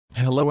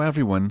Hello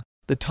everyone,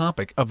 the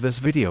topic of this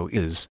video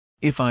is,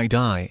 if I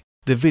die,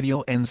 the video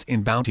ends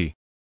in bounty.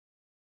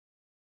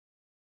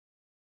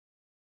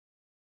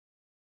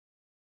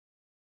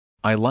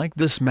 I like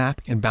this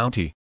map in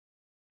bounty.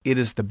 It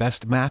is the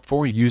best map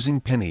for using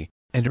Penny,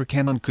 and her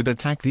cannon could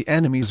attack the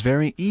enemies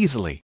very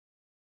easily.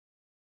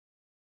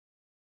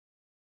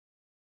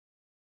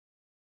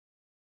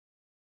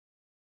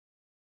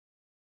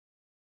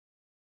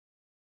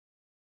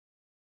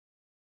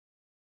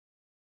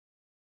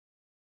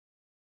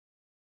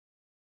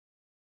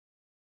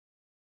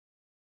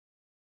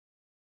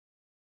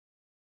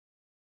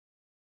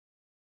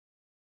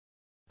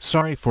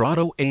 Sorry for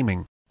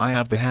auto-aiming, I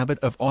have the habit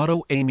of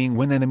auto-aiming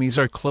when enemies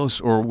are close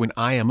or when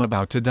I am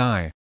about to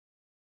die.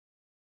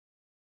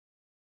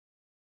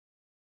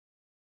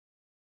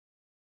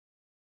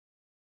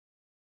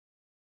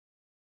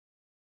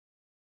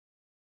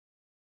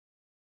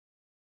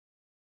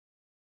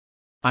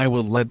 I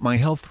will let my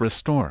health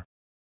restore.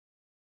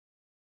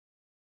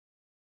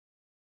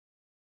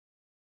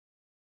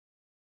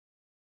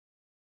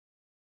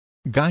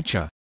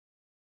 Gotcha.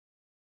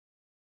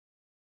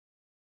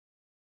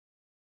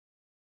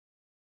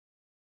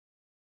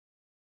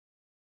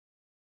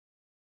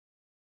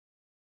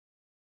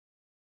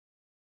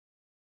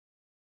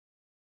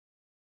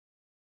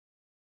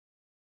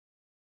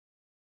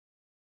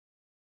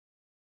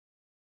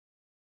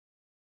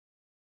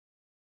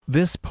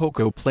 This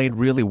Poco played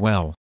really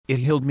well, it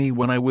healed me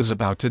when I was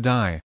about to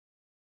die.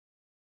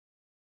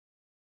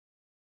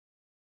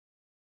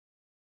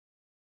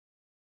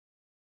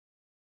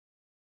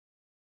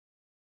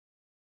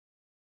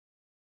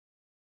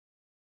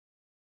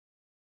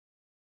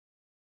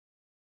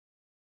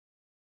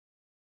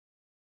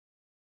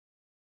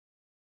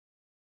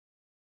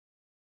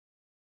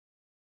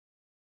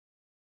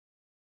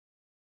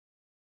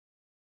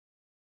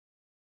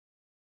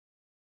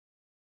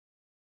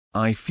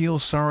 I feel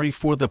sorry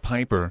for the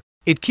Piper,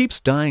 it keeps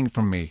dying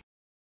from me.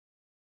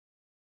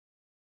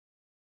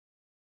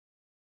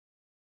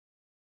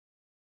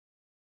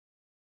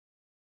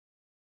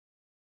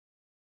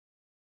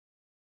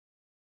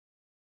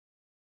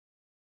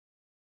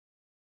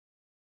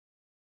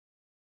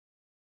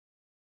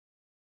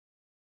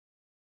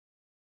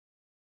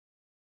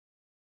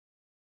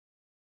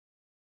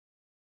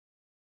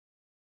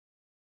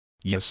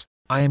 Yes,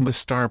 I am the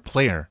star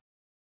player.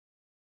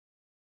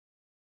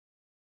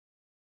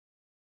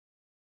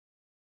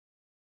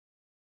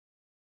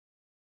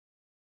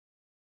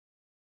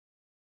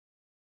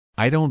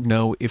 I don't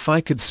know if I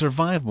could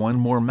survive one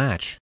more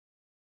match.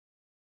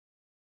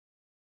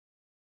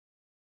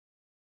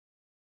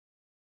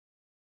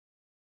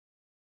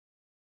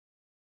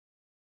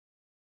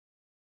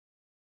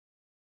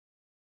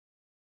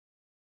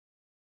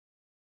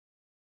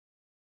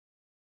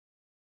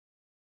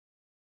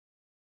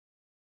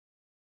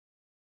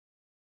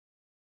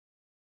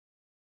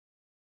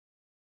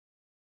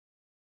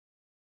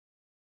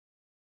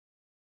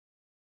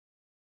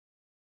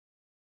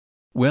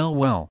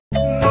 Well.